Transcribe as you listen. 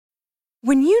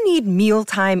When you need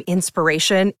mealtime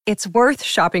inspiration, it's worth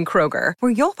shopping Kroger,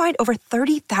 where you'll find over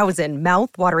 30,000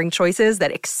 mouth-watering choices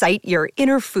that excite your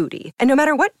inner foodie. And no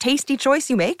matter what tasty choice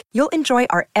you make, you'll enjoy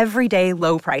our everyday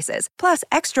low prices, plus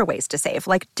extra ways to save,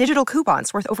 like digital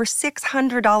coupons worth over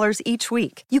 $600 each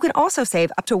week. You can also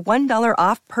save up to $1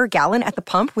 off per gallon at the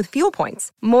pump with fuel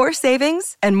points. More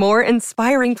savings and more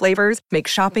inspiring flavors make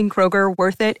shopping Kroger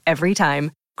worth it every time.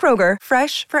 Kroger,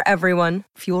 fresh for everyone.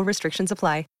 Fuel restrictions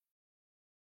apply.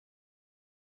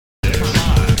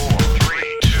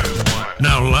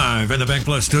 Now live in the Bank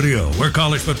Plus studio, where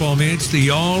college football meets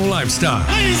the all lifestyle.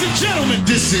 Ladies and gentlemen,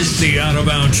 this is the Out of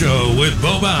Bounds Show with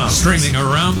Bo Bounds, streaming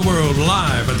around the world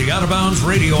live at the Out of Bounds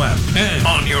radio app and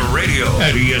on your radio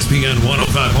at ESPN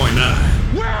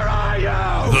 105.9. Where are you?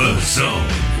 The Zone.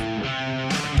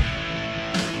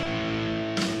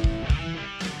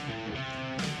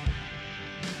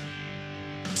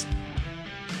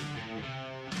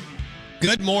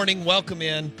 Good morning. Welcome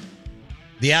in.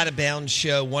 The Out of Bounds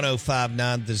Show,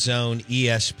 105.9 The Zone,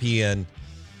 ESPN.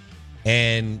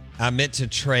 And I meant to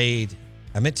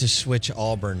switch the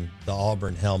Auburn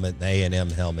helmet, the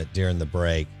A&M helmet during the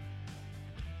break.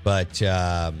 But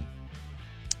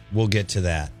we'll get to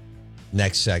that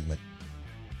next segment.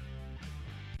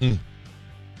 I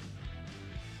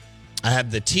have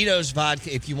the Tito's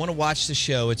vodka. If you want to watch the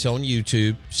show, it's on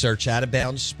YouTube. Search Out of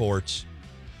Bounds Sports.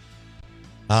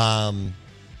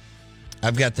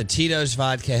 I've got the Tito's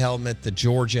vodka helmet, the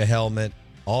Georgia helmet,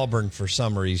 Auburn for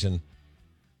some reason,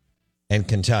 and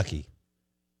Kentucky.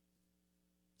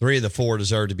 3 of the 4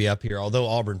 deserve to be up here, although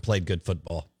Auburn played good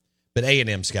football. But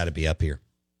A&M's got to be up here.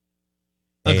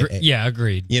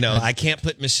 Agreed. You know, I can't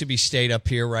put Mississippi State up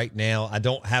here right now. I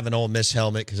don't have an Ole Miss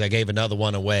helmet because I gave another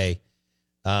one away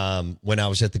when I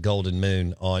was at the Golden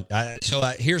Moon.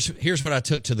 Here's what I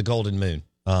took to the Golden Moon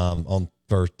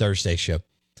for Thursday's show.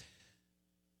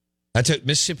 I took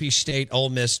Mississippi State, Ole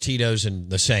Miss, Tito's, and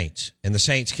the Saints. And the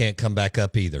Saints can't come back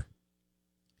up either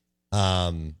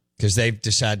because they've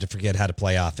decided to forget how to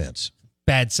play offense.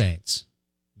 Bad Saints.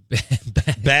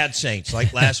 Bad Saints.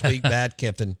 Like last week, bad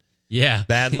Kiffin. Yeah.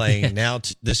 Bad Lane. Now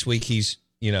this week he's,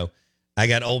 I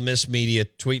got Ole Miss media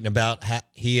tweeting about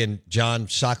he and John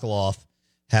Sokoloff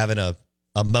having a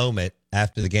moment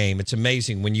after the game. It's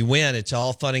amazing. When you win, it's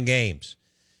all fun and games.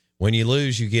 When you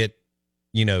lose, you get,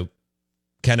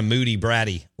 kind of moody,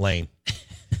 bratty Lane.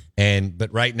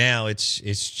 But right now it's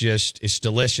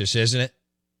delicious, isn't it?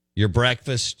 Your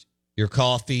breakfast, your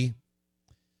coffee,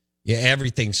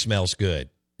 everything smells good.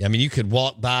 I mean, you could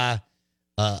walk by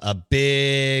a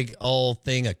big old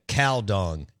thing of cow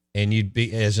dung, and you'd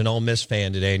be, as an Ole Miss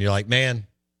fan today, and you're like, man,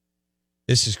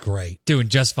 this is great. Doing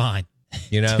just fine.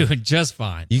 Doing just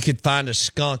fine. You could find a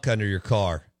skunk under your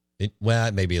car. It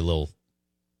may be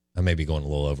I may be going a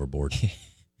little overboard.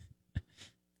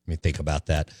 Let me think about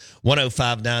that.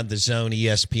 105.9 The Zone,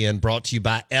 ESPN, brought to you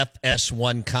by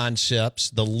FS1 Concepts,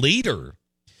 the leader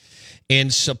in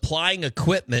supplying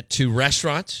equipment to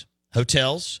restaurants,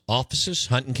 hotels, offices,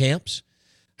 hunting camps.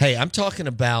 Hey, I'm talking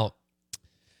about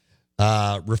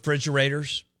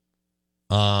refrigerators,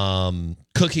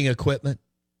 cooking equipment,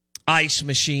 ice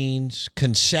machines,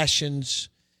 concessions,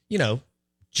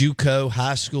 JUCO,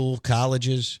 high school,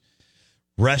 colleges,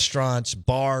 restaurants,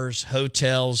 bars,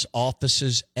 hotels,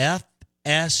 offices,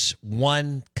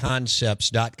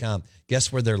 FS1concepts.com.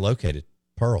 Guess where they're located?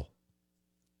 Pearl.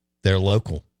 They're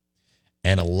local.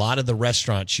 And a lot of the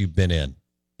restaurants you've been in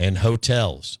and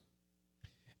hotels,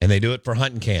 and they do it for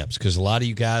hunting camps because a lot of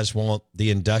you guys want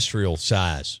the industrial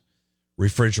size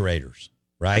refrigerators,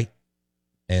 right?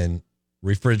 And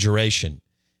refrigeration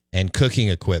and cooking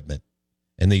equipment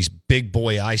and these big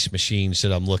boy ice machines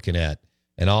that I'm looking at.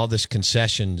 And all this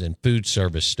concessions and food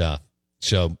service stuff.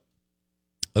 So,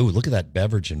 look at that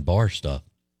beverage and bar stuff.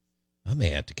 I may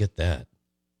have to get that.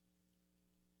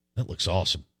 That looks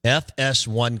awesome.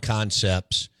 FS1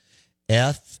 Concepts.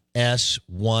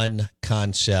 FS1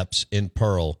 Concepts in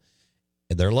Pearl.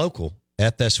 They're local.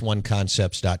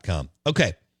 FS1concepts.com.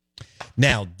 Okay.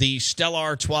 Now, the Stella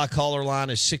Artois caller line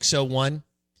is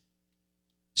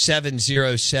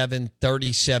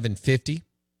 601-707-3750.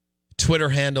 Twitter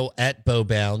handle at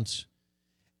BoBounds,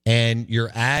 and your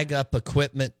Ag Up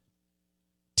Equipment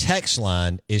text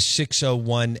line is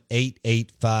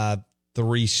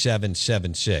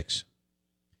 601-885-3776.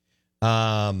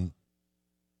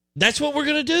 That's what we're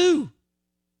going to do.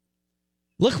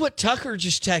 Look what Tucker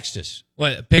just texted us.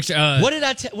 What picture? What did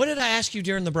I ask you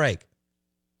during the break?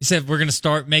 He said we're going to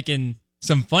start making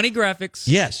some funny graphics.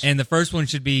 Yes. And the first one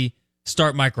should be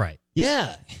start Mike Wright.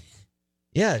 Yeah.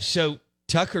 Yeah, so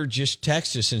Tucker just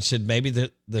texted us and said maybe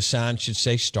the sign should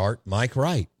say start Mike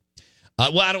Wright.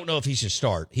 Well, I don't know if he should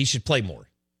start. He should play more.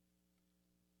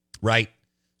 Right?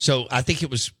 So I think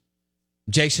it was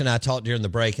Jason and I talked during the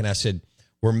break, and I said,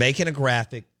 we're making a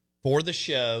graphic for the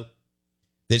show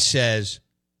that says,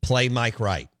 play Mike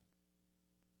Wright.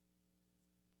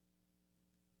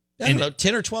 I don't know,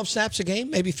 10 or 12 snaps a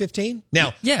game, maybe 15.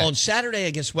 Now, on Saturday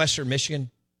against Western Michigan,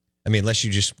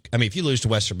 if you lose to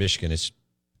Western Michigan, it's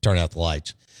turn out the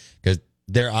lights because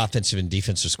their offensive and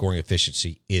defensive scoring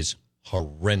efficiency is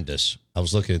horrendous. I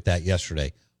was looking at that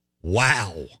yesterday.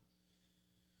 Wow.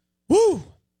 Woo.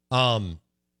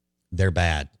 They're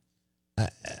bad.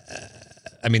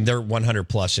 They're 100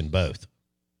 plus in both.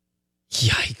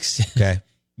 Yikes. Okay.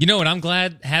 You know what I'm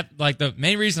glad the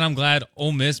main reason I'm glad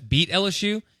Ole Miss beat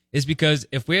LSU is because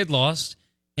if we had lost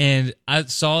and I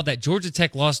saw that Georgia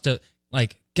Tech lost to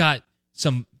got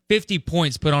some 50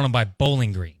 points put on them by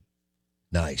Bowling Green.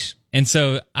 Nice. And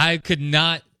so I could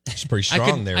not. It's pretty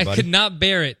strong buddy. I could not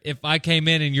bear it if I came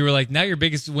in and you were like, now your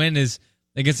biggest win is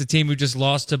against a team who just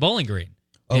lost to Bowling Green.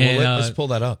 Oh, well, let's pull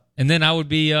that up. And then I would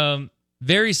be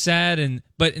very sad.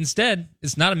 But instead,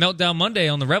 it's not a meltdown Monday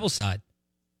on the Rebel side.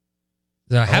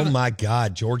 Oh, my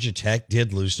God. Georgia Tech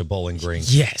did lose to Bowling Green.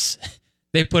 Yes.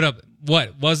 They put up,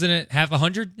 what, wasn't it half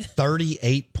 100?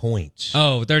 38 points.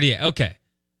 Oh, 38. Okay.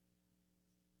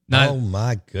 Oh,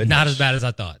 my goodness. Not as bad as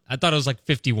I thought. I thought it was like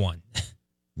 51.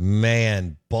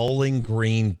 Man, Bowling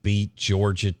Green beat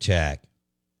Georgia Tech.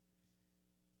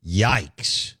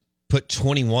 Yikes. Put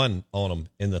 21 on them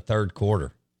in the third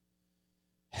quarter.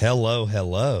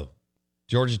 Hello.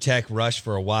 Georgia Tech rushed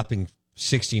for a whopping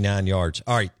 69 yards.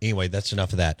 All right, anyway, that's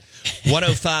enough of that.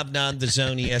 105.9 The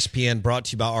Zone ESPN, brought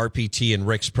to you by RPT and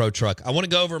Rick's Pro Truck. I want to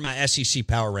go over my SEC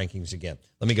power rankings again.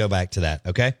 Let me go back to that,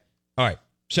 okay? All right,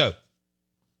 so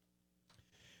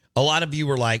a lot of you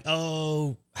were like,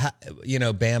 Bama,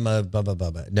 blah, blah,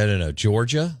 blah, blah. No.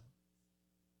 Georgia,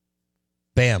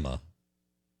 Bama,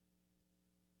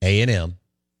 A&M,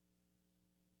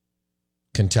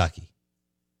 Kentucky.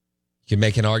 You can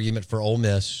make an argument for Ole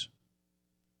Miss.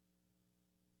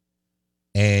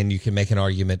 And you can make an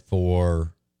argument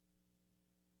for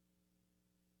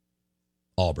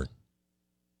Auburn.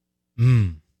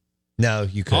 No,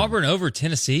 you could. Auburn over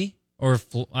Tennessee?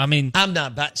 I'm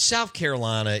not. But South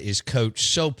Carolina is coached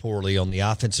so poorly on the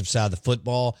offensive side of the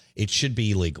football, it should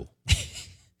be illegal.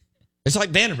 It's like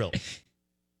Vanderbilt.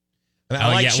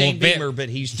 I like Shane Beamer, but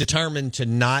he's determined to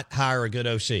not hire a good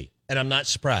OC. And I'm not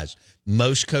surprised.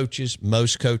 Most coaches.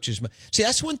 See,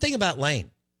 that's one thing about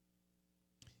Lane.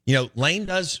 Lane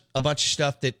does a bunch of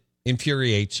stuff that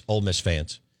infuriates Ole Miss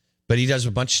fans, but he does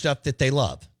a bunch of stuff that they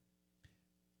love.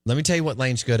 Let me tell you what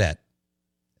Lane's good at.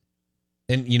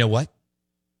 And you know what?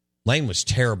 Lane was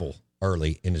terrible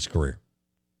early in his career.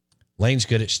 Lane's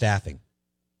good at staffing.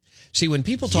 See, when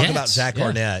people talk about Zach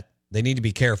Arnett, they need to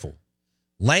be careful.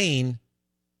 Lane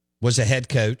was a head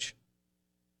coach.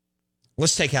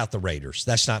 Let's take out the Raiders.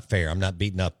 That's not fair. I'm not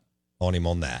beating up on him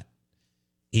on that.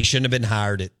 He shouldn't have been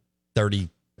hired at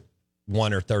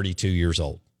 31 or 32 years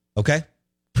old. Okay?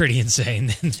 Pretty insane.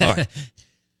 All right.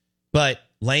 But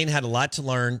Lane had a lot to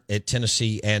learn at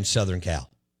Tennessee and Southern Cal.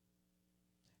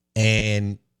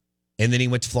 And then he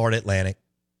went to Florida Atlantic,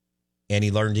 and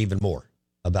he learned even more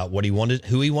about what he wanted,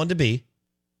 who he wanted to be,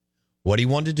 what he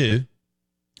wanted to do,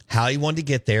 how he wanted to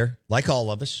get there, like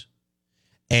all of us.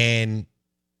 And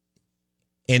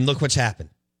look what's happened.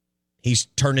 He's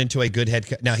turned into a good head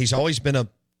coach. Now, he's always been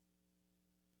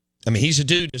he's a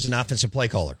dude who's an offensive play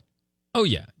caller. Oh,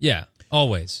 yeah. Yeah,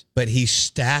 always. But he's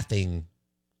staffing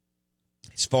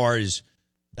as far as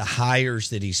the hires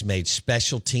that he's made,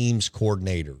 special teams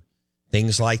coordinator,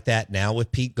 things like that. Now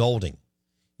with Pete Golding,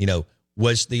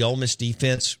 was the Ole Miss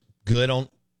defense good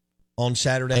on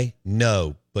Saturday?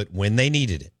 No, but when they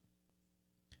needed it,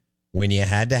 when you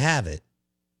had to have it,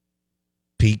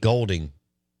 Pete Golding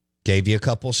gave you a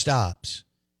couple of stops,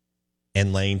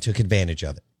 and Lane took advantage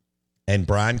of it. And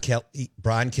Brian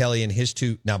Kelly and his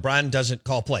two, now Brian doesn't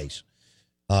call plays,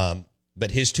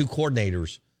 but his two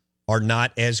coordinators are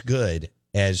not as good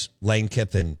as Lane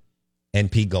Kiffin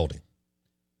and Pete Golding.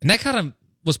 And that kind of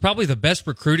was probably the best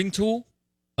recruiting tool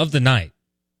of the night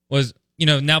was,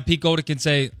 now Pete Golding can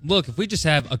say, look, if we just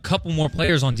have a couple more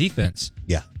players on defense,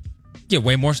 get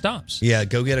way more stops. Yeah,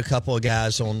 go get a couple of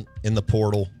guys in the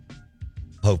portal,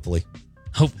 hopefully.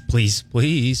 Please.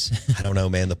 I don't know,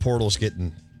 man. The portal's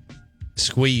getting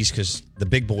squeezed because the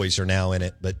big boys are now in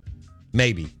it, but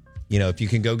maybe, if you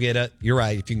can go get you're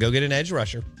right, if you can go get an edge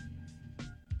rusher.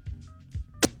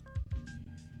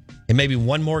 And maybe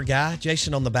one more guy,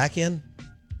 Jason, on the back end?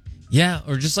 Yeah,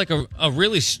 or just like a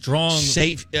really strong...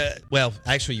 Safe. Well,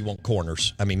 actually, you want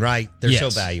corners. Right? They're so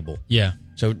valuable. Yeah.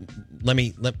 So let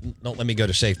me go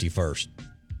to safety first.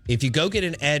 If you go get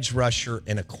an edge rusher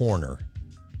in a corner,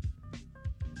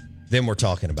 then we're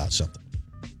talking about something.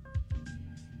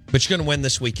 But you're going to win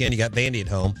this weekend. You got Vandy at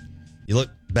home. You look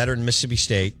better than Mississippi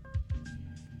State.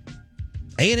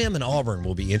 A&M and Auburn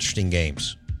will be interesting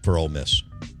games for Ole Miss.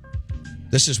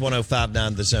 This is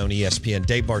 105.9 The Zone, ESPN.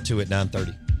 Dave Bartoo at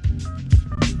 9:30.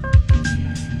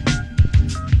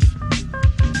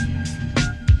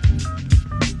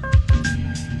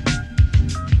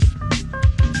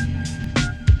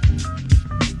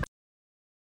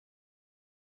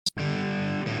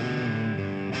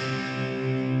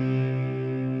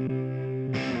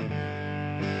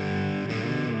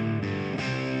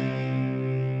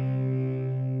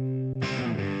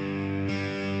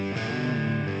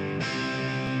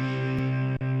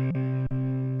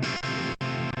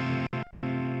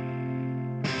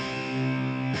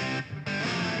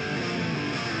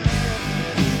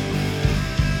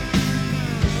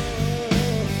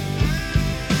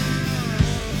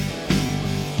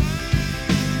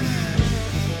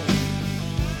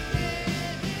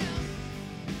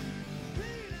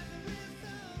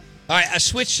 All right, I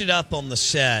switched it up on the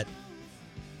set.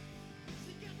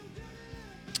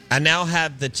 I now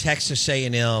have the Texas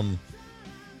A&M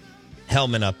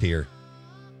helmet up here.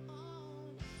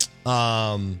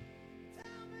 Can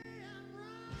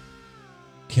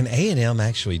A&M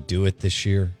actually do it this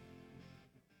year?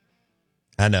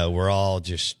 I know we're all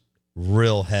just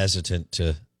real hesitant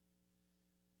to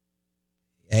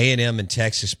A&M and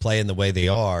Texas playing the way they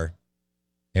are.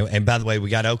 And by the way, we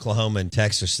got Oklahoma and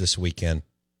Texas this weekend.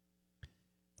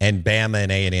 And Bama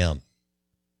and A&M.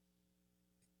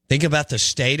 Think about the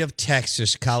state of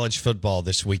Texas college football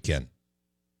this weekend.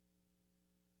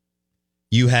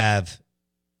 You have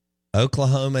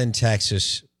Oklahoma and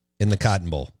Texas in the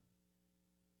Cotton Bowl.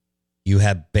 You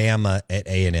have Bama at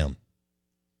A&M.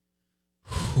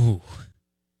 Whew.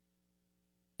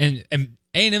 And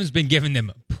A&M's been giving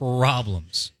them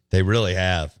problems. They really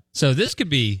have. So this could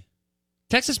be,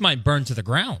 Texas might burn to the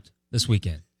ground this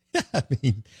weekend.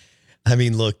 I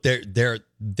mean, look,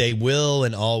 they will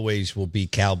and always will be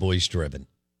Cowboys driven,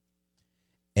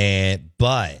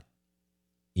 but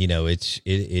you know it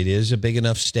is a big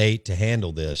enough state to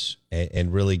handle this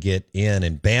and really get in.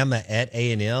 And Bama at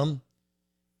A&M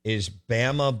is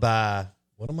Bama by,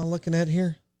 what am I looking at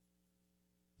here?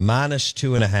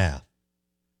 -2.5.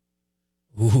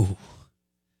 Ooh.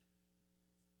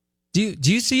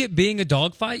 Do you see it being a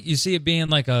dogfight? You see it being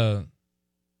like a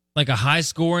high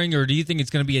scoring, or do you think it's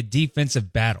going to be a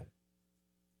defensive battle?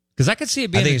 Because I could see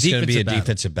it being I think it's going to be a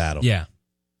defensive battle. Yeah.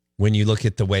 When you look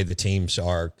at the way the teams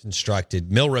are constructed,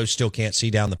 Milrose still can't see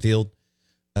down the field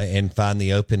and find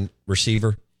the open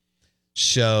receiver.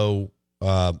 So,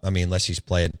 unless he's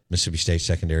playing Mississippi State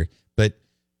secondary. But,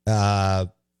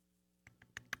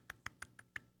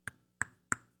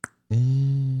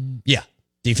 yeah,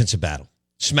 defensive battle.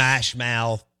 Smash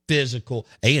mouth, physical.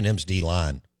 A&M's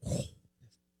D-line.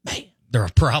 Man, they're a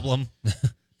problem.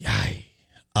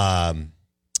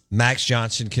 Max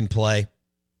Johnson can play.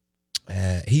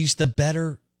 He's the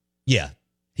better. Yeah,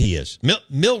 he is.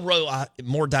 Milroe,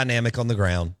 more dynamic on the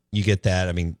ground. You get that.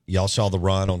 I mean, y'all saw the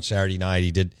run on Saturday night.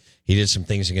 He did some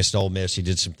things against Ole Miss. He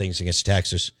did some things against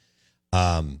Texas.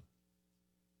 But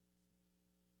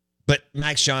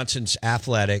Max Johnson's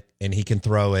athletic and he can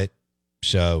throw it.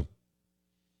 So,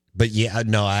 but yeah,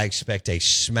 no, I expect a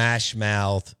smash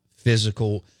mouth,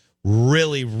 physical,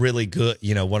 really, really good,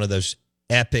 one of those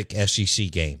epic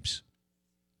SEC games.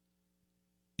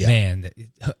 Yeah. Man,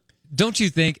 don't you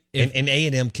think if, and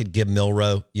A&M could give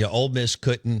Milroe, Ole Miss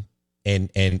couldn't,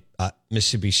 and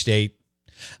Mississippi State,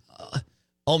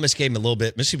 Ole Miss gave him a little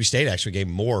bit. Mississippi State actually gave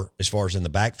him more as far as in the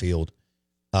backfield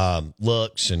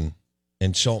looks and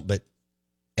so on, but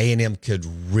A&M could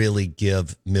really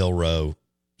give Milroe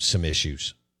some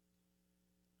issues.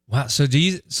 Wow, so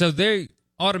they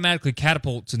automatically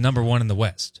catapult to number one in the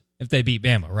West if they beat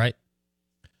Bama, right?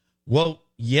 Well,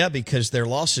 yeah, because their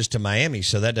losses to Miami,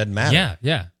 so that doesn't matter.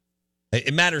 Yeah.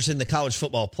 It matters in the college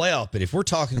football playoff, but if we're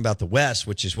talking about the West,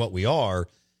 which is what we are,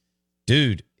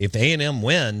 dude, if A&M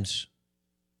wins,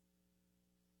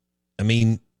 I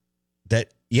don't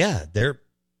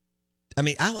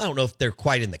know if they're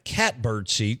quite in the catbird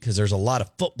seat because there's a lot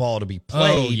of football to be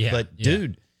played, but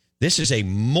dude, this is a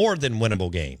more than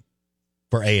winnable game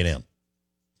for A&M.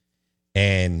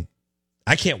 And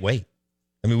I can't wait.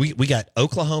 I mean, we got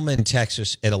Oklahoma and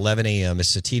Texas at 11 a.m.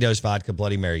 It's the Tito's Vodka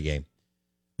Bloody Mary game.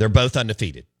 They're both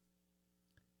undefeated.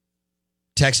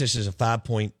 Texas is a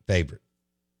 5-point favorite.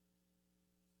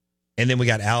 And then we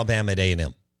got Alabama at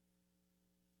A&M.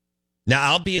 Now,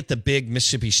 I'll be at the big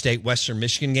Mississippi State Western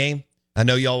Michigan game, I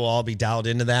know y'all will all be dialed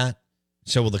into that.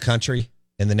 So will the country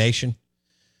and the nation.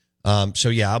 So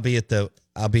yeah, I'll be,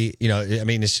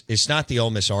 it's not the Ole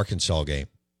Miss Arkansas game.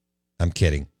 I'm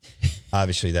kidding.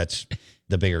 Obviously that's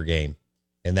the bigger game,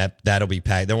 and that'll be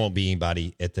packed. There won't be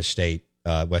anybody at the state,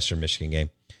 Western Michigan game.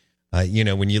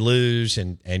 When you lose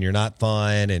and you're not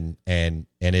fun and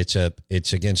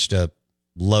it's against a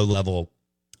low level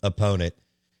opponent,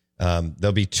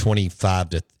 there'll be 25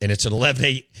 to, and it's an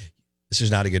 11-8. This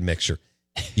is not a good mixture.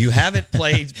 You haven't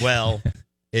played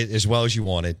as well as you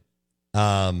wanted.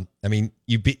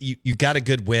 You got a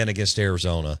good win against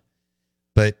Arizona,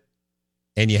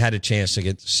 and you had a chance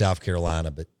against South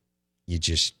Carolina, but you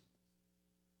just,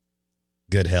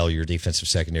 good hell, your defensive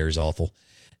secondary is awful.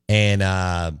 And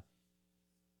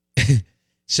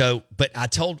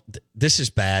this is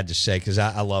bad to say because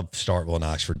I love Starkville and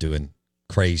Oxford doing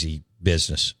crazy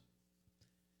business.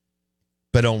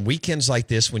 But on weekends like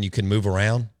this, when you can move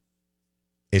around,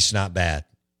 it's not bad.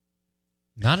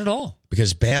 Not at all.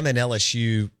 Because Bama and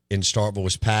LSU in Starkville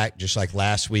was packed, just like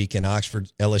last week in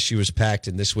Oxford, LSU was packed,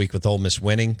 and this week with Ole Miss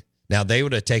winning. Now, they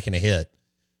would have taken a hit.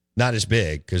 Not as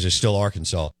big because it's still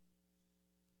Arkansas.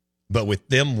 But with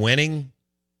them winning,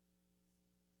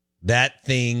 that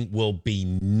thing will be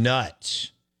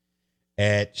nuts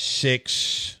at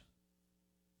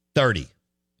 6:30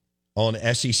 on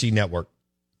SEC Network.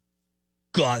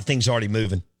 God, things already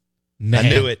moving. Man. I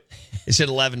knew it. It's at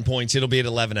 11 points. It'll be at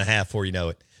 11.5 before you know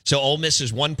it. So Ole Miss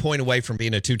is 1 point away from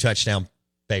being a 2-touchdown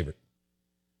favorite.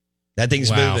 That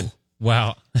thing's moving.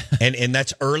 Wow. and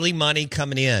that's early money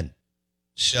coming in.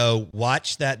 So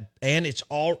watch that. And it's at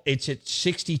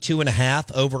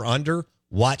 62.5 over under.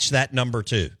 Watch that number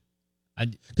too.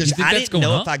 Because I didn't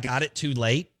know if I got it too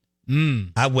late.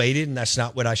 I waited, and that's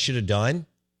not what I should have done.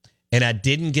 And I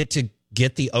didn't get to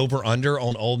get the over-under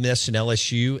on Ole Miss and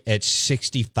LSU at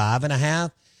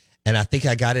 65.5, and I think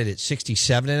I got it at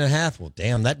 67.5. Well,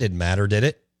 damn, that didn't matter, did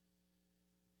it?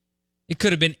 It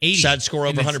could have been 80. Side score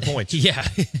over 100 points. Yeah.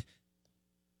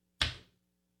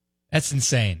 That's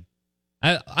insane.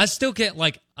 I still can't,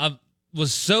 I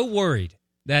was so worried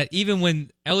that even when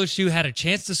LSU had a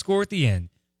chance to score at the end,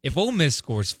 if Ole Miss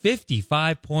scores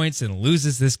 55 points and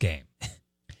loses this game,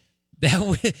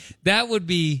 that would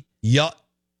be...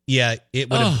 Yeah,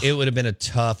 it would have been a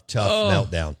tough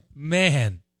meltdown.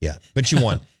 Man. Yeah, but you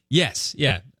won. Yes,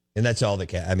 yeah. And that's all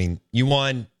that you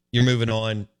won, you're moving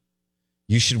on.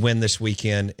 You should win this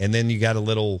weekend, and then you got a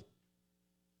little,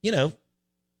 you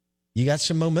got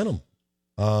some momentum.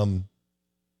 And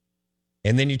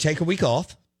then you take a week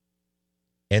off,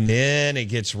 and then it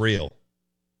gets real.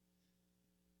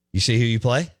 You see who you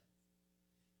play?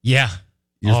 Yeah.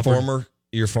 Your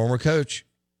former coach,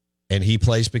 and he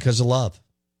plays because of love.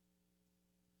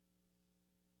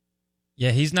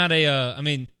 Yeah, he's not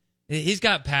he's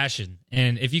got passion.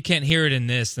 And if you can't hear it in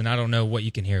this, then I don't know what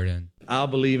you can hear it in. I'll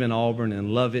believe in Auburn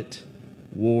and love it.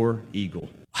 War Eagle.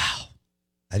 Wow.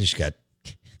 I just got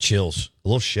chills. A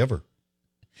little shiver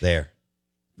there.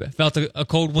 Felt a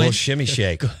cold wind. A little shimmy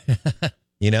shake.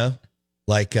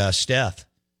 Like Steph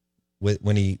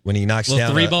when he knocks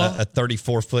down a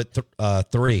 34-foot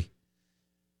three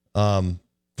from,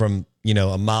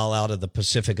 a mile out of the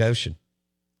Pacific Ocean.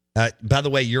 By the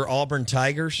way, your Auburn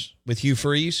Tigers with Hugh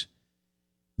Freeze,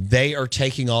 they are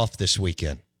taking off this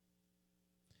weekend.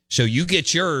 So you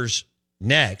get yours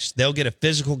next. They'll get a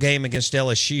physical game against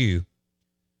LSU,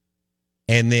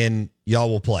 and then y'all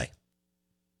will play.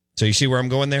 So you see where I'm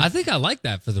going there? I think I like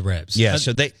that for the Rebs. Yeah,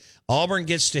 so Auburn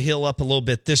gets to heal up a little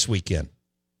bit this weekend.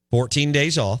 14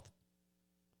 days off.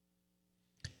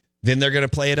 Then they're going to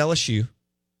play at LSU.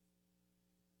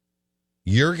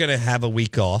 You're going to have a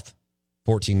week off.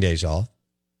 14 days off,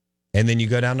 and then you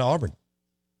go down to Auburn.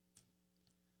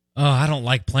 Oh, I don't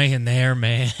like playing there,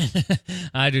 man.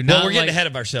 I do not. Well, we're getting ahead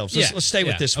of ourselves. Let's stay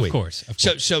with this week. Of course.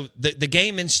 So the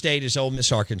game in state is Ole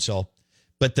Miss, Arkansas,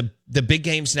 but the big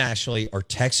games nationally are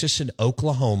Texas and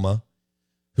Oklahoma,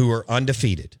 who are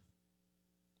undefeated,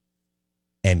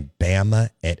 and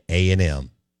Bama at A&M.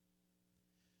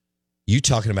 You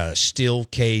talking about a steel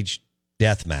cage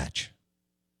death match,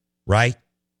 right?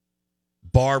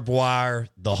 Barbed wire,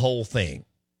 the whole thing.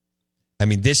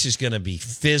 This is going to be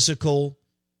physical,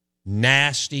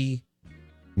 nasty.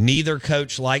 Neither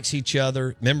coach likes each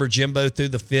other. Remember Jimbo threw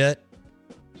the fit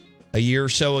a year or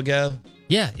so ago?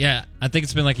 Yeah. I think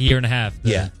it's been like a year and a half.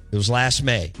 Yeah, it was last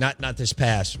May. Not this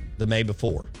past, the May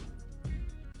before.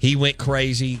 He went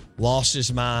crazy, lost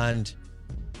his mind,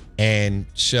 and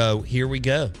so here we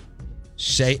go.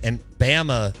 And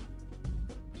Bama,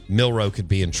 Milroe could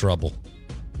be in trouble.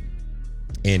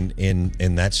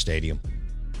 In that stadium.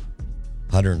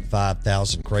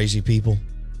 105,000 crazy people.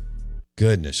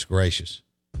 Goodness gracious.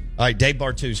 All right, Dave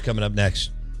Bartoo's coming up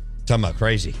next. Talking about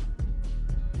crazy.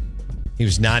 He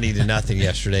was 90-0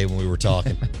 yesterday when we were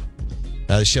talking.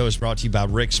 The show is brought to you by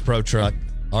Rick's Pro Truck,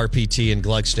 RPT in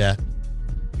Gluckstadt.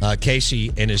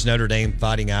 Casey and his Notre Dame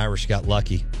Fighting Irish got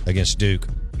lucky against Duke.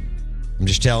 I'm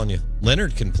just telling you,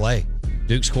 Leonard can play.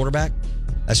 Duke's quarterback,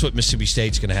 that's what Mississippi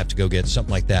State's going to have to go get,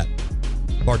 something like that.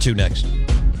 Bartoo next.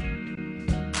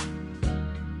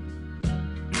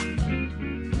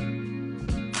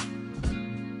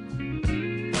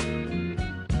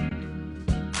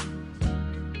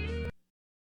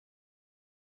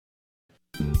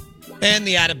 And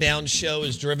the Out of Bounds show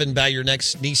is driven by your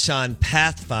next Nissan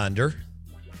Pathfinder.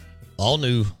 All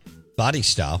new body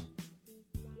style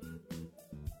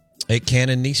at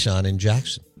Cannon Nissan in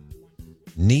Jackson.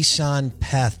 Nissan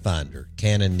Pathfinder,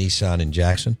 Cannon Nissan in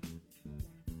Jackson.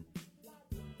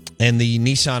 And the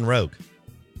Nissan Rogue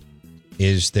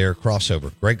is their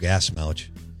crossover. Great gas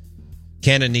mileage.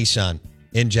 Cannon Nissan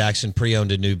in Jackson,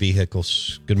 pre-owned and new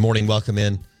vehicles. Good morning. Welcome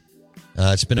in.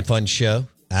 It's been a fun show.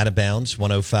 Out of Bounds,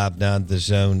 105.9 The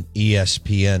Zone,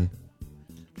 ESPN.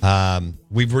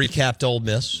 We've recapped Ole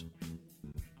Miss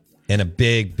and a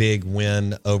big, big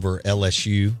win over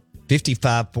LSU.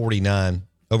 55-49,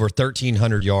 over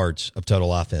 1,300 yards of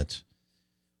total offense.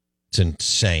 It's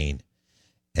insane.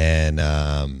 And,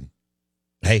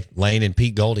 hey, Lane and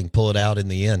Pete Golding pull it out in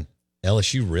the end.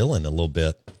 LSU reeling a little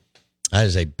bit. That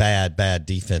is a bad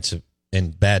defensive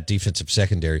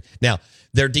secondary. Now,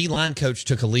 their D-line coach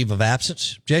took a leave of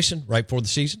absence, Jason, right before the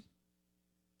season.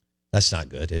 That's not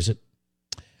good, is it?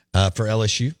 For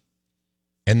LSU.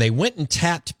 And they went and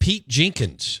tapped Pete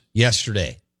Jenkins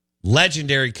yesterday,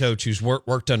 legendary coach who's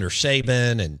worked under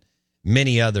Saban and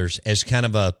many others as kind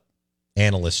of a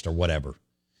analyst or whatever.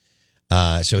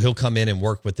 So he'll come in and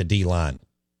work with the D-line.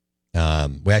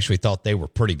 We actually thought they were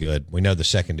pretty good. We know the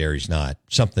secondary's not.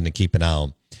 Something to keep an eye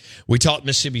on. We talked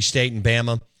Mississippi State and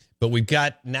Bama, but we've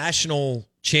got national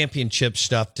championship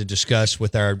stuff to discuss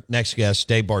with our next guest,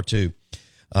 Dave Bartoo.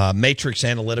 Matrix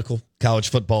Analytical, college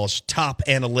football's top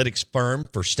analytics firm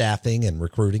for staffing and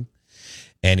recruiting.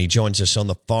 And he joins us on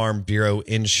the Farm Bureau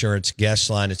Insurance guest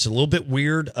line. It's a little bit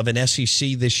weird of an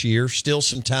SEC this year. Still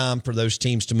some time for those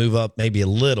teams to move up maybe a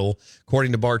little.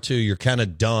 According to Bartoo, you're kind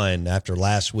of done after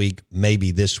last week,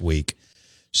 maybe this week.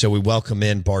 So we welcome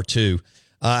in Bartoo.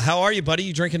 How are you, buddy?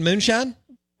 You drinking moonshine?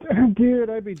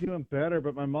 Dude, I'd be doing better,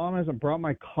 but my mom hasn't brought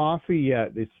my coffee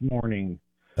yet this morning.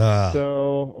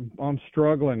 So I'm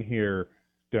struggling here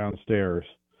downstairs.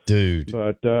 Dude.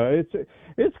 But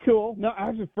it's cool. No,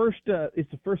 it's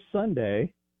the first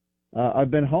Sunday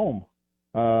I've been home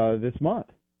this month.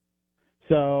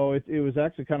 So it was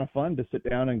actually kind of fun to sit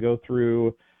down and go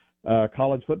through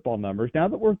college football numbers. Now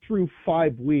that we're through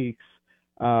 5 weeks,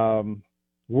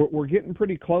 we're getting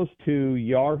pretty close to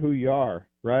yar who yar,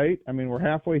 right? I mean, we're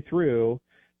halfway through.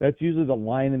 That's usually the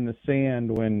line in the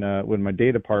sand when my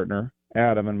data partner,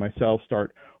 Adam, and myself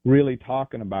start really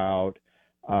talking about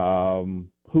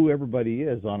who everybody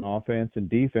is on offense and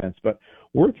defense. But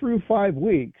we're through 5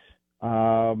 weeks.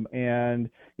 And,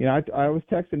 you know, I was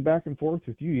texting back and forth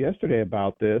with you yesterday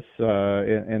about this,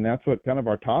 and that's what kind of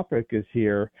our topic is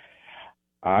here.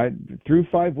 Through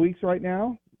 5 weeks right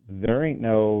now, there ain't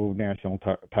no national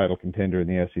title contender in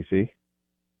the SEC.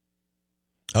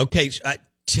 Okay,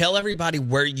 tell everybody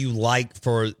where you like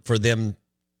for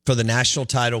the national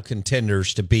title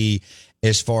contenders to be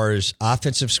as far as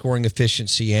offensive scoring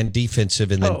efficiency and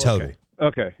defensive, and then total.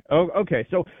 Okay.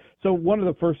 So one of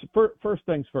the first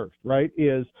things first, right,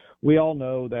 is we all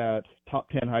know that top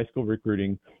 10 high school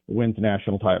recruiting wins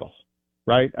national titles,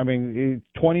 right? I mean,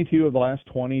 22 of the last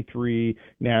 23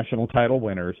 national title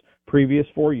winners, previous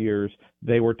 4 years,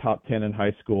 they were top 10 in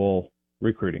high school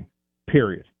recruiting,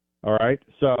 period. All right?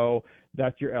 So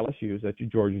that's your LSUs, that's your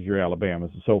Georgias, your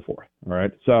Alabamas, and so forth. All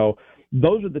right? So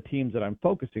those are the teams that I'm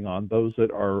focusing on, those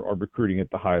that are recruiting at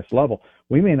the highest level.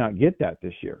 We may not get that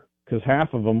this year because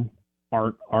half of them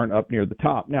aren't up near the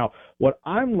top. Now, what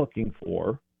I'm looking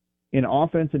for in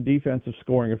offense and defensive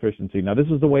scoring efficiency, now this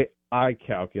is the way I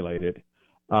calculate it,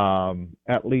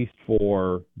 at least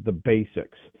for the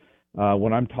basics.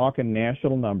 When I'm talking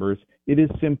national numbers, it is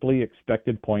simply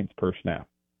expected points per snap.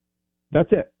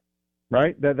 That's it,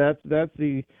 right? That's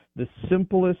the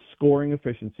simplest scoring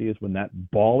efficiency is when that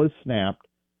ball is snapped,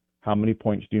 how many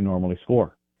points do you normally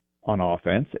score on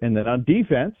offense? And then on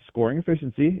defense, scoring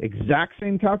efficiency, exact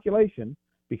same calculation,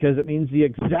 because it means the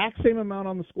exact same amount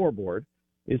on the scoreboard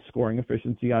is scoring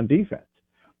efficiency on defense.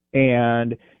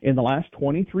 And in the last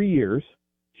 23 years,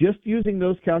 just using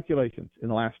those calculations, in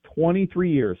the last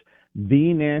 23 years,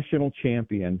 the national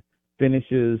champion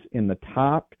finishes in the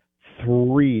top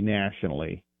 3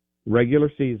 nationally,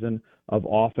 regular season, of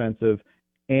offensive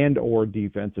and or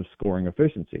defensive scoring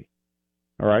efficiency.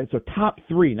 All right, so top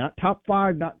 3, not top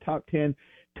 5, not top 10.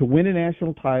 To win a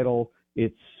national title,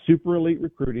 it's super elite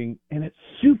recruiting and it's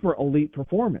super elite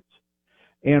performance.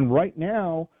 And right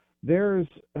now,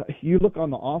 you look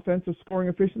on the offensive scoring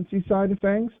efficiency side of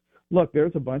things, look,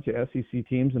 there's a bunch of SEC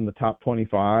teams in the top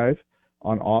 25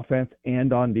 on offense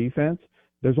and on defense.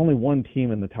 There's only one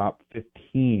team in the top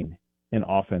 15 in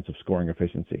offensive scoring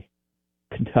efficiency,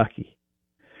 Kentucky.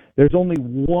 There's only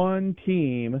one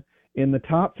team in the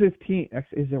top 15.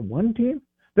 Is there one team?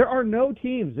 There are no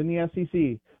teams in the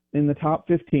SEC in the top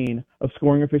 15 of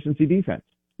scoring efficiency defense.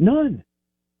 None.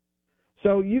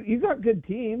 So you got good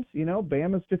teams,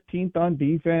 Bama's 15th on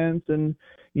defense, and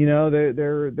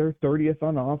they're 30th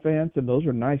on offense, and those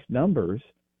are nice numbers.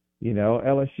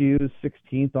 LSU's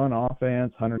 16th on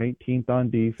offense, 118th on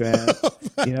defense.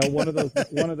 One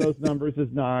of those numbers is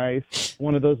nice.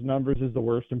 One of those numbers is the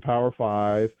worst in Power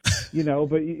 5.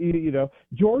 But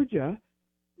Georgia,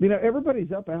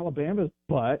 everybody's up Alabama's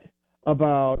butt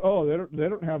about they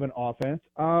don't have an offense.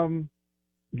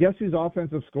 Guess whose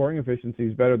offensive scoring efficiency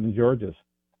is better than Georgia's?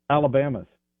 Alabama's.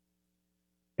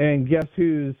 And guess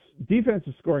whose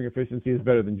defensive scoring efficiency is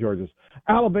better than Georgia's?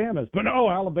 Alabama's. But no,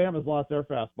 Alabama's lost their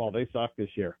fastball. They suck this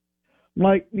year.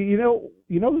 Like, you know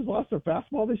who's lost their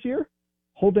fastball this year?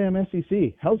 Whole damn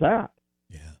SEC. How's that?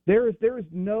 Yeah. There is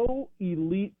no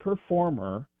elite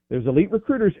performer. There's elite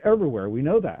recruiters everywhere. We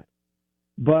know that.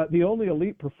 But the only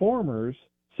elite performers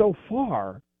so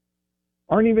far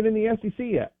aren't even in the SEC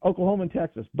yet. Oklahoma and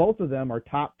Texas. Both of them are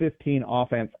top 15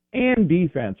 offense and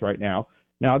defense right now.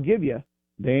 Now, I'll give you,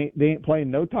 they ain't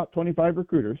playing no top 25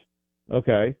 recruiters,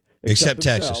 okay? Except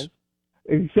Texas.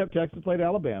 Except Texas played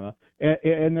Alabama,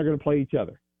 and they're going to play each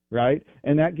other, right?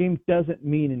 And that game doesn't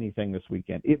mean anything this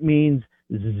weekend. It means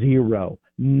zero,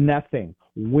 nothing.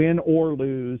 Win or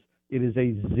lose, it is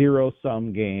a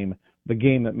zero-sum game. The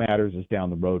game that matters is down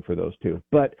the road for those two.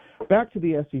 But back to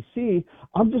the SEC,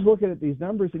 I'm just looking at these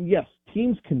numbers, and yes,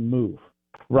 teams can move,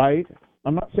 right?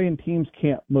 I'm not saying teams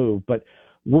can't move, but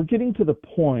we're getting to the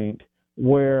point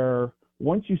where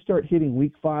once you start hitting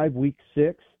week 5, week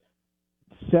 6,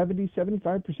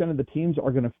 75% of the teams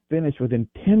are going to finish within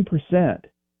 10%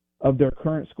 of their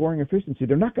current scoring efficiency.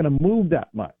 They're not going to move that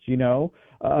much,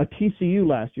 TCU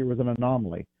last year was an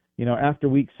anomaly. After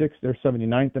week 6, they're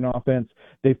 79th in offense.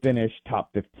 They finished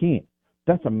top 15.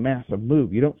 That's a massive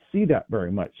move. You don't see that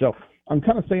very much. So I'm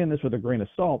kind of saying this with a grain of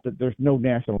salt that there's no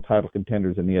national title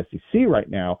contenders in the SEC right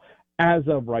now, as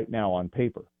of right now on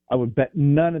paper. I would bet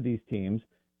none of these teams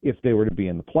if they were to be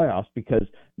in the playoffs because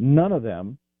none of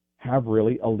them have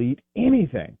really elite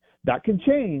anything. That can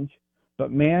change,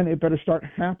 but man, it better start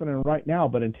happening right now.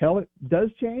 But until it does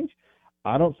change,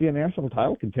 I don't see a national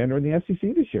title contender in the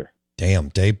SEC this year. Damn,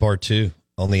 Dave Bartoo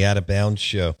on the Out of Bounds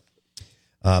show.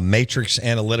 Matrix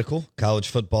Analytical, college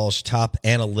football's top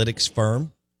analytics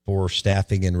firm for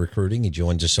staffing and recruiting. He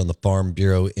joins us on the Farm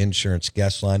Bureau Insurance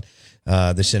guest line.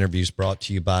 This interview is brought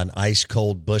to you by an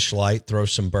ice-cold Busch Light. Throw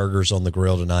some burgers on the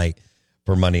grill tonight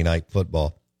for Monday Night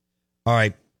Football. All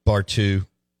right, Bartoo.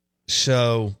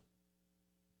 So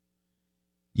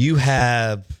you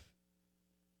have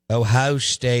Ohio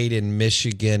State and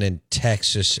Michigan and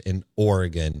Texas and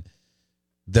Oregon.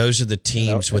 Those are the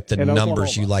teams with the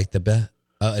numbers you like the best.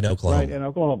 In Oklahoma. Right, in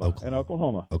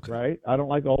Oklahoma. Okay. Right? I don't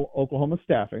like Oklahoma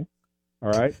staffing. All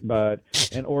right, but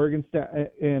in Oregon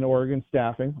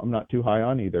staffing, I'm not too high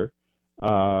on either.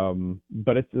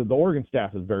 But the Oregon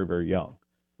staff is very, very young,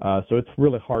 so it's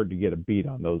really hard to get a beat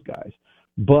on those guys.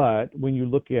 But when you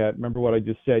look at, remember what I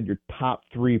just said, your top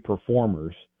 3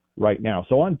 performers right now.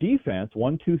 So on defense,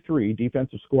 1, 2, 3,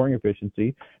 defensive scoring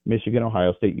efficiency, Michigan,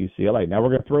 Ohio State, UCLA. Now we're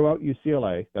going to throw out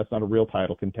UCLA. That's not a real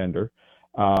title contender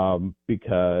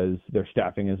because their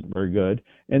staffing isn't very good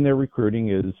and their recruiting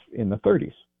is in the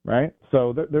 30s. Right,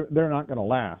 so they're not going to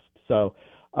last. So,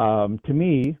 to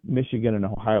me, Michigan and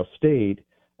Ohio State,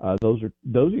 those are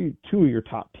 2 of your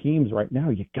top teams right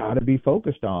now. You got to be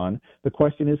focused on. The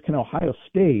question is, can Ohio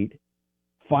State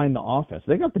find the offense?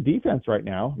 They got the defense right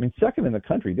now. I mean, second in the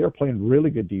country. They're playing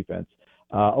really good defense.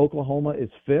 Oklahoma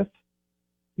is 5th.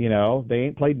 They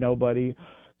ain't played nobody.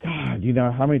 God,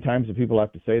 how many times do people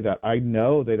have to say that? I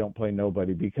know they don't play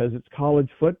nobody because it's college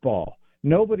football.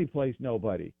 Nobody plays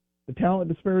nobody. The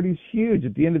talent disparity is huge.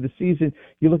 At the end of the season,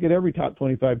 you look at every top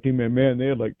 25 team, and man, they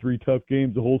had like 3 tough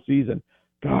games the whole season.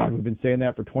 God, we've been saying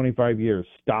that for 25 years.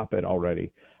 Stop it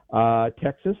already.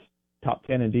 Texas, top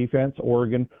 10 in defense.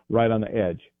 Oregon, right on the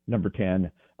edge, number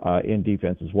 10 in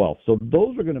defense as well. So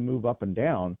those are going to move up and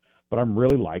down. but I'm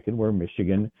really liking where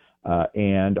Michigan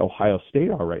and Ohio State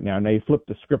are right now. Now you flip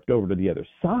the script over to the other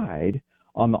side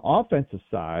on the offensive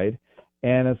side,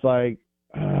 and it's like,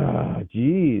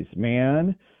 geez,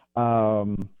 man,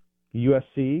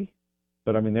 USC,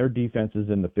 but I mean their defense is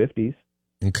in the 50s.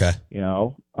 Okay,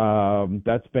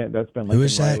 that's been Lincoln who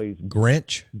is that? Riley's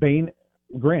Grinch,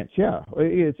 yeah.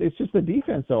 It's just the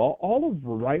defense. So all of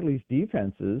Riley's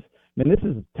defenses. I mean, this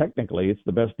is technically it's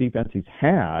the best defense he's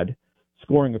had,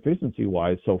 scoring efficiency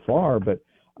wise so far. But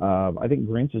I think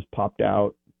Grinch has popped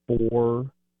out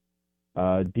 4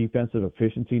 defensive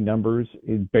efficiency numbers,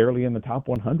 barely in the top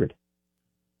 100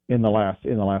 in the last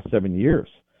 7 years.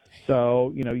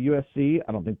 So USC,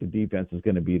 I don't think the defense is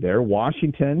going to be there.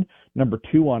 Washington, number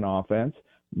 2 on offense.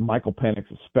 Michael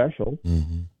Penix is special.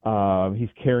 Mm-hmm.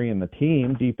 He's carrying the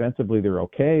team. Defensively, they're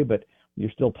okay, but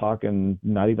you're still talking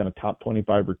not even a top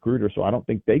 25 recruiter, so I don't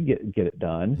think they get it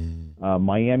done. Mm-hmm.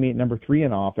 Miami at number 3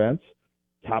 in offense,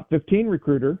 top 15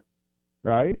 recruiter,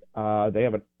 right? They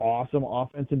have an awesome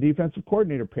offense and defensive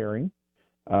coordinator pairing.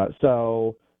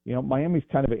 So Miami's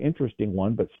kind of an interesting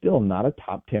one, but still not a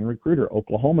top 10 recruiter.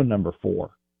 Oklahoma, number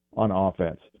 4 on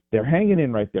offense. They're hanging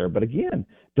in right there. But again,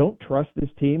 don't trust this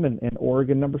team. And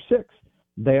Oregon, number 6.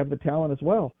 They have the talent as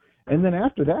well. And then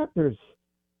after that, there's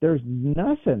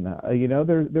nothing.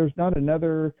 There's not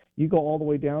another. You go all the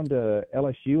way down to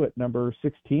LSU at number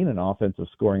 16 in offensive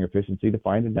scoring efficiency to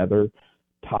find another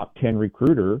top 10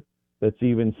 recruiter that's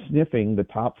even sniffing the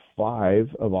top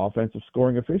 5 of offensive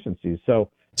scoring efficiency. So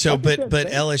but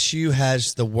LSU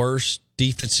has the worst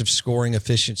defensive scoring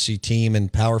efficiency team in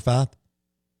Power 5?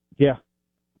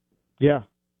 Yeah,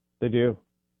 they do.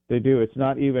 It's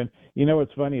not even.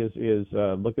 What's funny is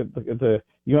look at the.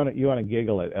 You want to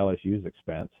giggle at LSU's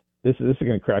expense. This is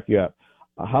going to crack you up.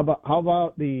 How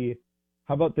about the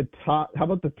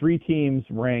 3 teams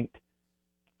ranked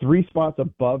 3 spots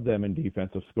above them in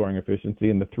defensive scoring efficiency,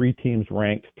 and the 3 teams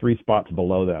ranked 3 spots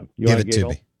below them? You Give want it to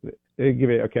giggle? to me. Give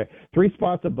it. Okay, 3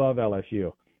 spots above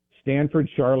LSU: Stanford,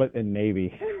 Charlotte, and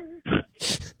Navy.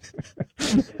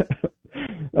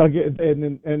 Okay,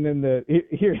 and then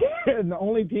the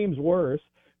only teams worse: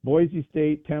 Boise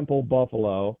State, Temple,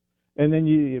 Buffalo, and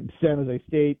then San Jose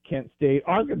State, Kent State,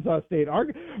 Arkansas State.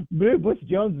 Butch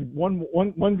Jones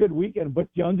one good weekend. Butch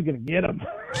Jones is going to get him.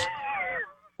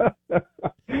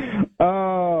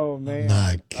 Oh man!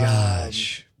 My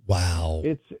gosh! Wow!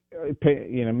 It's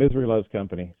misery loves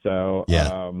company. So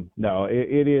yeah. No,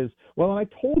 it is. Well, and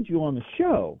I told you on the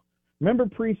show. Remember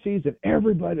preseason,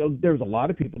 there was a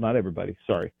lot of people, not everybody,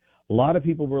 sorry. A lot of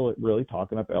people were really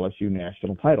talking up LSU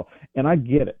national title. And I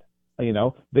get it.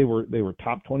 They were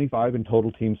top 25 in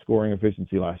total team scoring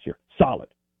efficiency last year. Solid,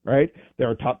 right? They're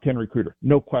a top 10 recruiter.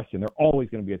 No question. They're always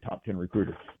going to be a top 10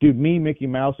 recruiter. Dude, me, Mickey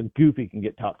Mouse, and Goofy can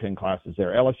get top 10 classes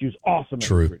there. LSU's awesome at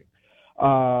recruiting.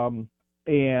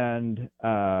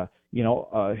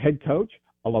 Head coach,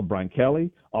 I love Brian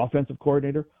Kelly. Offensive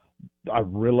coordinator, I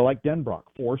really like Denbrock,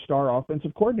 4-star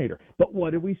offensive coordinator. But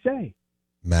what did we say?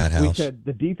 Madhouse. We said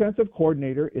the defensive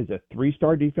coordinator is a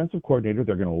 3-star defensive coordinator.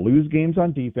 They're going to lose games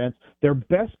on defense. Their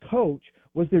best coach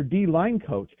was their D-line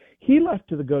coach. He left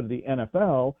to go to the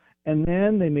NFL, and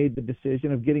then they made the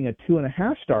decision of getting a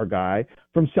 2.5-star guy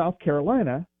from South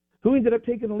Carolina who ended up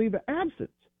taking a leave of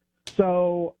absence.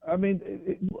 So, I mean,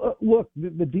 look,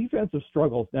 the defensive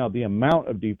struggles now, the amount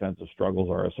of defensive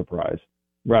struggles are a surprise,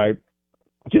 right?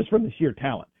 Just from the sheer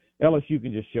talent. LSU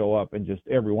can just show up and just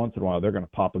every once in a while they're going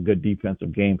to pop a good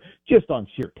defensive game just on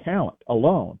sheer talent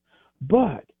alone.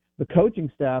 But the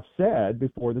coaching staff said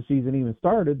before the season even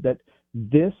started that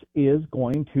this is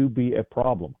going to be a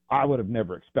problem. I would have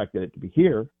never expected it to be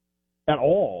here at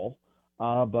all.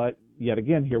 But yet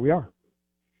again, here we are.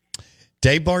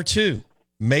 Dave Bartoo,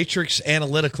 Matrix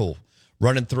Analytical,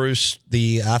 running through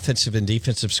the offensive and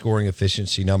defensive scoring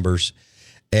efficiency numbers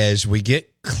as we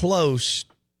get close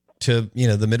to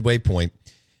the midway point.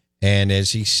 And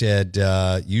as he said,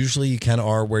 usually you kind of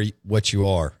are what you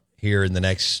are here in the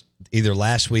next either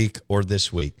last week or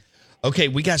this week. Okay,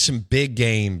 we got some big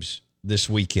games this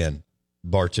weekend,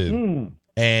 Bartoo.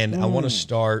 And I want to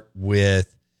start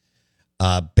with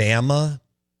Bama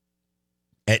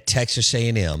at Texas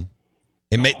A&M.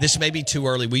 This may be too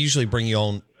early. We usually bring you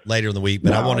on later in the week,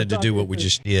 but I wanted to do what we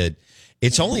just did.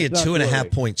 It's only a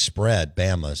 2.5 point spread.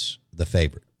 Bama's the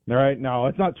favorite. All right. No,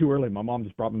 it's not too early. My mom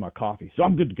just brought me my coffee, so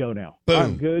I'm good to go now. Boom.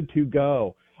 I'm good to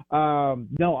go.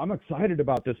 No, I'm excited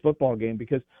about this football game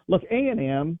because, look,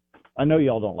 A&M, I know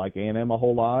y'all don't like A&M a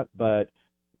whole lot, but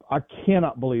I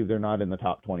cannot believe they're not in the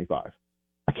top 25.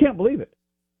 I can't believe it.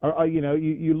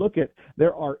 You look at,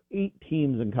 there are 8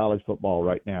 teams in college football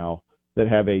right now that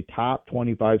have a top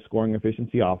 25 scoring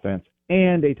efficiency offense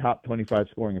and a top 25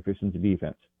 scoring efficiency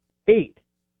defense. 8.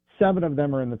 7 of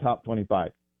them are in the top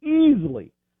 25.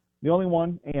 Easily. The only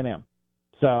one, A&M.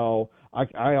 So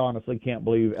I honestly can't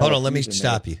believe. Hold on, let me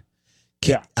stop you.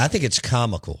 Yeah. I think it's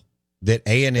comical that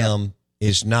A&M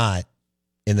is not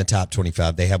in the top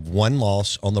 25. They have one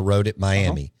loss on the road at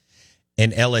Miami,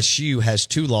 and LSU has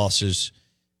 2 losses,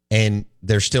 and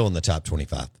they're still in the top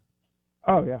 25.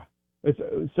 Oh yeah.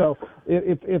 So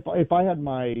if I had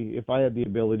the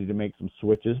ability to make some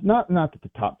switches, not that the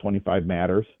top 25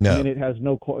 matters. No. I mean, it has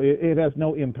no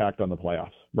impact on the playoffs,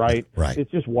 right? Right.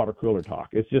 It's just water cooler talk.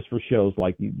 It's just for shows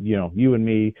like you and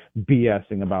me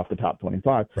BSing about the top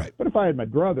 25. Right. But if I had my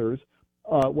druthers,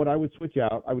 what I would switch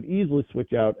out, I would easily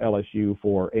switch out LSU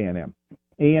for A&M.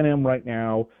 A&M right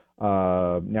now.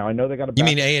 Now I know they got a. You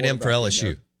mean A&M for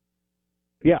LSU?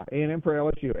 Yeah, A&M for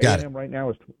LSU. Got A&M right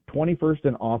now is 21st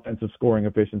in offensive scoring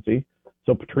efficiency.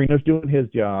 So Petrino's doing his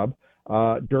job.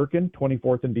 Durkin,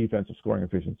 24th in defensive scoring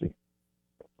efficiency.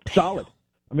 Solid.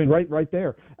 I mean, right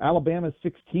there. Alabama's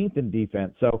 16th in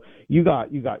defense. So you got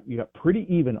pretty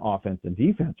even offense and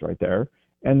defense right there.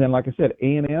 And then, like I said,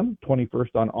 A&M 21st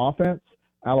on offense.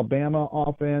 Alabama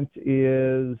offense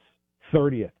is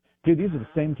 30th. Dude, these are the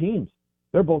same teams.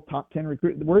 They're both top 10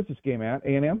 recruits. Where's this game at?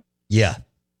 A&M? Yeah.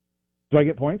 Do I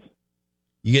get points?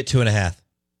 You get 2.5.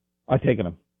 I've taken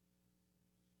them.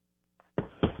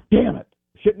 Damn it.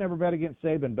 Should never bet against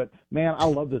Saban, but, man, I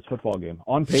love this football game.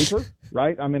 On paper,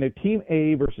 right? I mean, a Team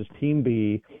A versus Team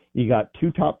B, you got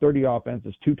 2 top 30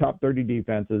 offenses, 2 top 30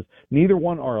 defenses. Neither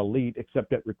one are elite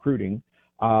except at recruiting.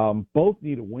 Both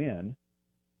need a win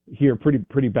here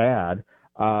pretty bad.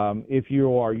 If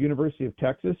you are University of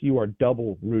Texas, you are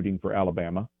double rooting for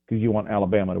Alabama because you want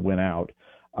Alabama to win out.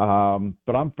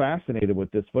 But I'm fascinated with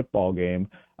this football game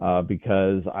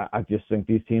because I just think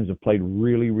these teams have played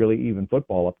really, really even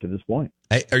football up to this point.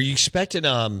 Hey, are you expecting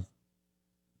the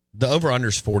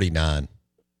over-under's 49?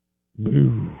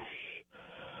 Am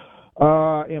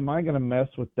I going to mess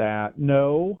with that?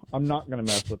 No, I'm not going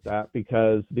to mess with that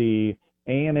because the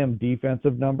A&M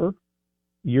defensive number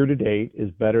year-to-date is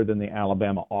better than the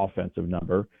Alabama offensive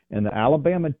number, and the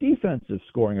Alabama defensive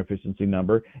scoring efficiency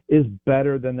number is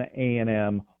better than the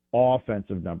A&M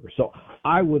offensive number. So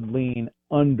I would lean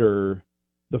under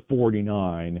the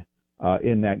 49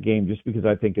 in that game just because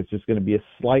I think it's just going to be a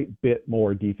slight bit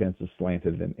more defensive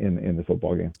slanted in the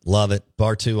football game. Love it.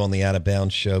 Bartoo on the Out of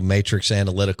Bounds show, Matrix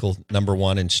Analytical, number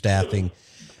 1 in staffing,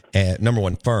 and number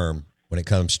 1 firm when it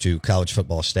comes to college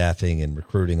football staffing and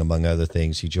recruiting, among other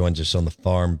things. He joins us on the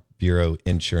Farm Bureau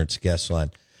Insurance guest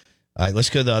line. All right, let's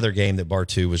go to the other game that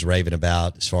Bartoo was raving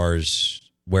about as far as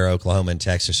where Oklahoma and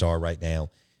Texas are right now.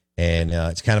 And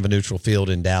it's kind of a neutral field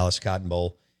in Dallas, Cotton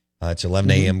Bowl. It's 11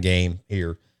 a.m. game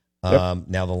here. Now,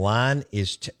 the line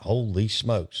is, holy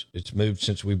smokes, it's moved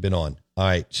since we've been on. All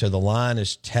right, so the line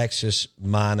is Texas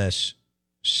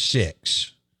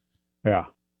 -6. Yeah.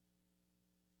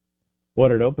 What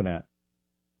did it open at?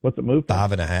 What's it move?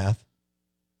 5.5.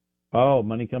 Oh,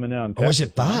 money coming down. Or was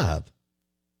it 5?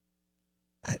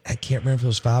 I can't remember if it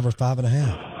was 5 or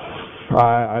 5.5.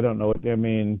 I don't know what I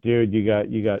mean, dude. You got.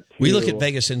 We look at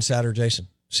Vegas Insider, Jason.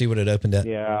 See what it opened at.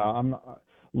 Yeah,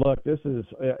 Look, this is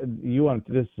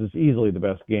This is easily the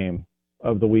best game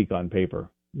of the week on paper,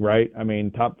 right? I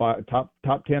mean, top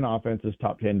 10 offenses,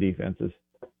 top 10 defenses.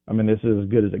 I mean, this is as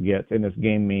good as it gets, and this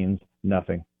game means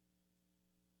nothing.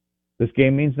 This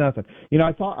game means nothing.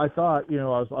 I thought, I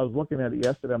was looking at it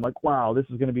yesterday. I'm like, wow, this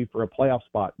is going to be for a playoff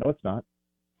spot. No, it's not.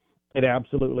 It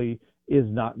absolutely is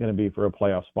not going to be for a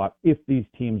playoff spot if these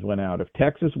teams win out. If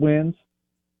Texas wins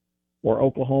or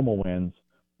Oklahoma wins,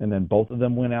 and then both of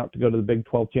them win out to go to the Big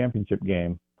 12 championship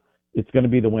game, it's going to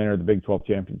be the winner of the Big 12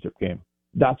 championship game.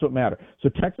 That's what matters. So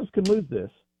Texas can lose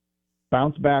this,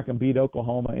 bounce back and beat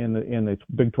Oklahoma in the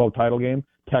Big 12 title game.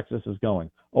 Texas is going.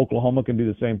 Oklahoma can do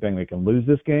the same thing. They can lose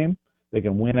this game. They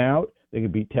can win out. They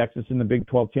can beat Texas in the Big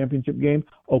 12 championship game.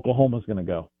 Oklahoma's going to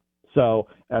go. So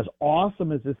as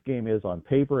awesome as this game is on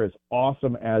paper, as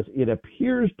awesome as it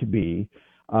appears to be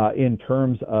in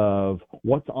terms of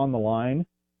what's on the line,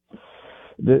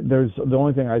 there's the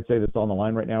only thing I'd say that's on the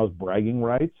line right now is bragging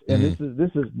rights. And this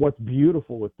is what's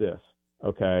beautiful with this,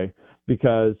 okay?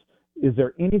 Because is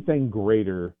there anything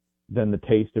greater than the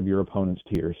taste of your opponent's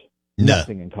tears? No.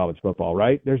 Nothing in college football,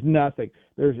 right? There's nothing.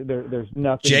 There's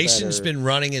nothing. Jason's better. been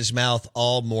running his mouth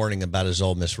all morning about his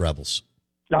Ole Miss Rebels.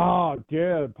 Oh,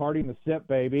 dude, party in the sip,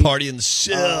 baby. Party in the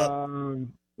sip.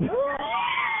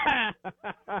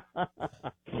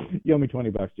 You owe me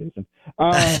 $20, Jason.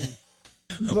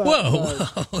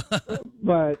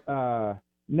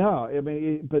 No, I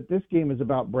mean, but this game is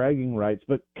about bragging rights.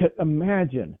 But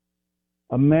imagine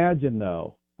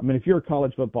though. I mean, if you're a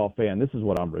college football fan, this is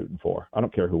what I'm rooting for. I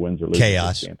don't care who wins or loses.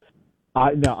 Chaos. This game.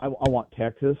 I want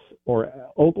Texas or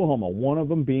Oklahoma, one of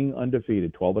them being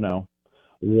undefeated, 12-0.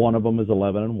 One of them is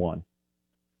 11-1.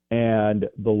 And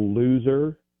the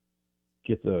loser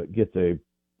gets a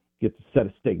set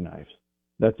of steak knives.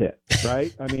 That's it,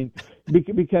 right? I mean,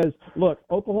 because look,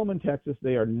 Oklahoma and Texas,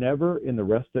 they are never in the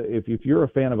rest of. If you're a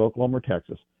fan of Oklahoma or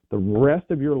Texas, the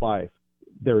rest of your life,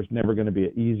 there's never going to be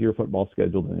an easier football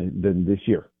schedule than this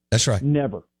year. That's right.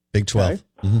 Never. Big 12. Okay?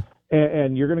 Mm-hmm.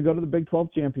 And you're going to go to the Big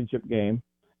 12 championship game,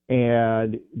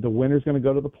 and the winner's going to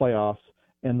go to the playoffs,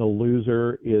 and the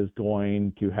loser is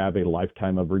going to have a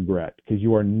lifetime of regret because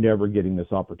you are never getting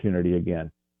this opportunity again.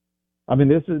 I mean,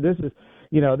 this is,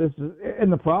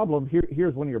 and the problem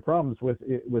here's one of your problems with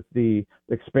the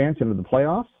expansion of the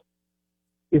playoffs.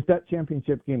 If that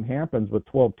championship game happens with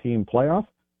 12-team playoff,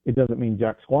 it doesn't mean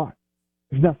jack squat.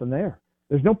 There's nothing there.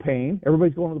 There's no pain.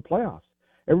 Everybody's going to the playoffs.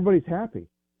 Everybody's happy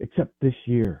except this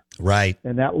year. Right.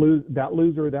 And that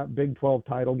loser of that Big 12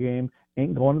 title game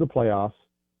ain't going to the playoffs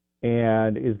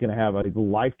and is going to have a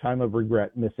lifetime of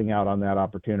regret missing out on that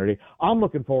opportunity. I'm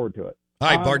looking forward to it. All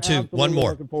right, Bartoo, one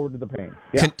more. Looking forward to the pain.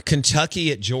 Yeah.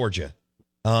 Kentucky at Georgia.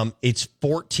 It's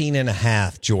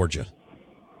 14.5, Georgia.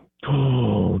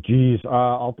 Oh, geez.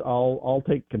 I'll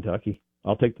take Kentucky.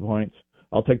 I'll take the points.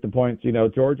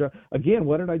 Georgia, again,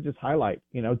 what did I just highlight?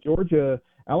 Georgia,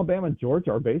 Alabama and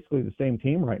Georgia are basically the same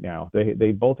team right now.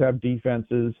 They both have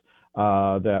defenses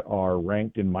that are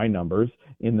ranked in my numbers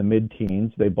in the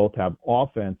mid-teens. They both have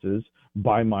offenses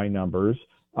by my numbers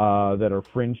that are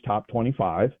fringe top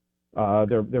 25.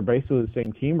 They're basically the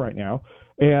same team right now.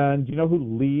 And you know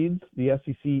who leads the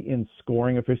SEC in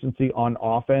scoring efficiency on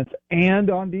offense and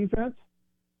on defense?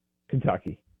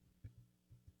 Kentucky.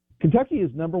 Kentucky is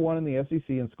number one in the SEC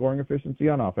in scoring efficiency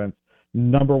on offense,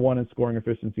 number one in scoring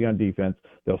efficiency on defense.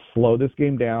 They'll slow this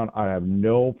game down. I have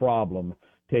no problem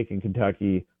taking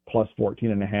Kentucky plus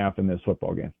 14.5 in this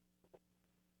football game.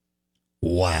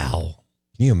 Wow.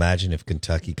 Can you imagine if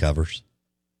Kentucky covers?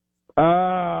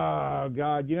 Oh,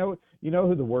 God. You know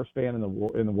who the worst fan in the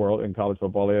world in college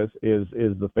football is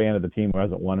the fan of the team who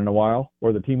hasn't won in a while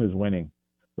or the team who's winning,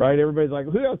 right? Everybody's like,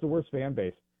 who has the worst fan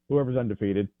base? Whoever's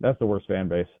undefeated, that's the worst fan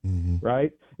base, right?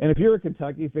 And if you're a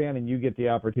Kentucky fan and you get the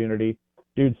opportunity,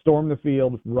 dude, storm the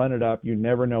field, run it up. You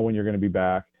never know when you're going to be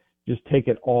back. Just take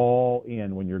it all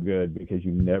in when you're good because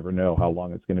you never know how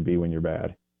long it's going to be when you're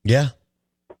bad. Yeah.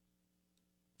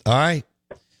 All right.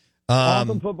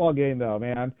 Awesome football game, though,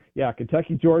 man. Yeah,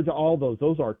 Kentucky, Georgia, all those.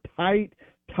 Those are tight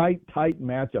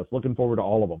matchups. Looking forward to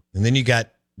all of them. And then you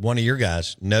got one of your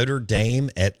guys, Notre Dame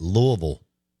at Louisville.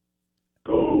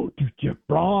 Jeff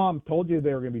Brom told you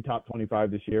they were going to be top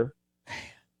 25 this year.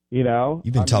 You've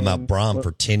been talking about Brom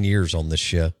for 10 years on this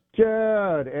show.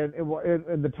 Good.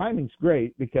 And the timing's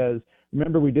great because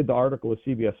remember we did the article with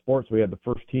CBS Sports. We had the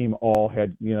first team all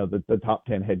had, the top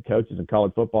 10 head coaches in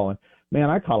college football. And,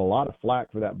 man, I caught a lot of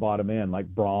flack for that bottom end, like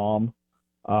Brom,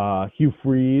 Hugh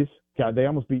Freeze. God, they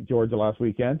almost beat Georgia last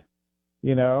weekend,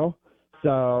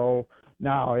 So,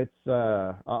 no, it's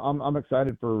I'm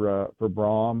excited for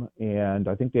Brom, and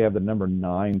I think they have the number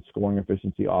 9 scoring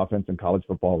efficiency offense in college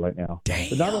football right now. Damn.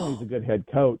 But not only is he a good head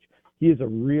coach, he is a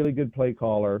really good play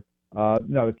caller.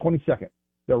 The 22nd,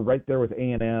 they're right there with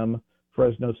A&M,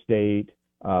 Fresno State,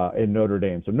 and Notre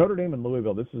Dame. So Notre Dame and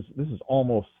Louisville, this is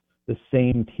almost the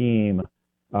same team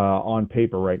on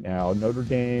paper right now. Notre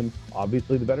Dame,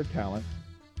 obviously the better talent,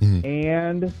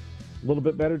 and a little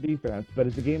bit better defense. But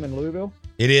is the game in Louisville?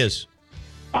 It is.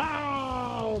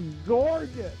 Oh,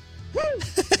 gorgeous.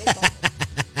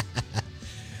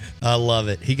 I love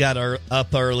it. He got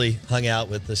up early, hung out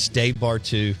with us. Dave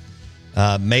Bartoo,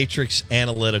 Matrix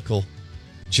Analytical,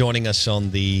 joining us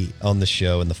on the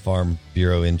show in the Farm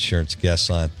Bureau Insurance guest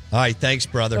line. All right, thanks,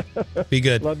 brother. Be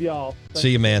good. Love y'all. Thanks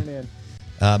See you, man.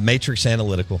 Matrix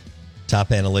Analytical, top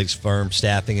analytics firm,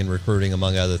 staffing and recruiting,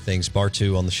 among other things.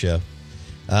 Bartoo on the show.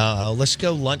 Let's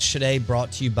go lunch today,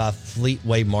 brought to you by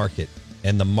Fleetway Market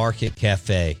and the Market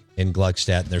Cafe in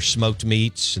Gluckstadt. And their smoked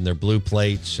meats and their blue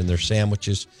plates and their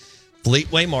sandwiches.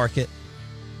 Fleetway Market,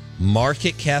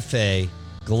 Market Cafe,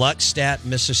 Gluckstadt,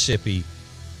 Mississippi.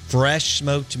 Fresh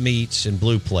smoked meats and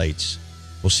blue plates.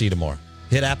 We'll see you tomorrow.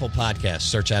 Hit Apple Podcasts.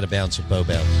 Search Out of Bounds with Bo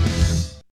Bounds.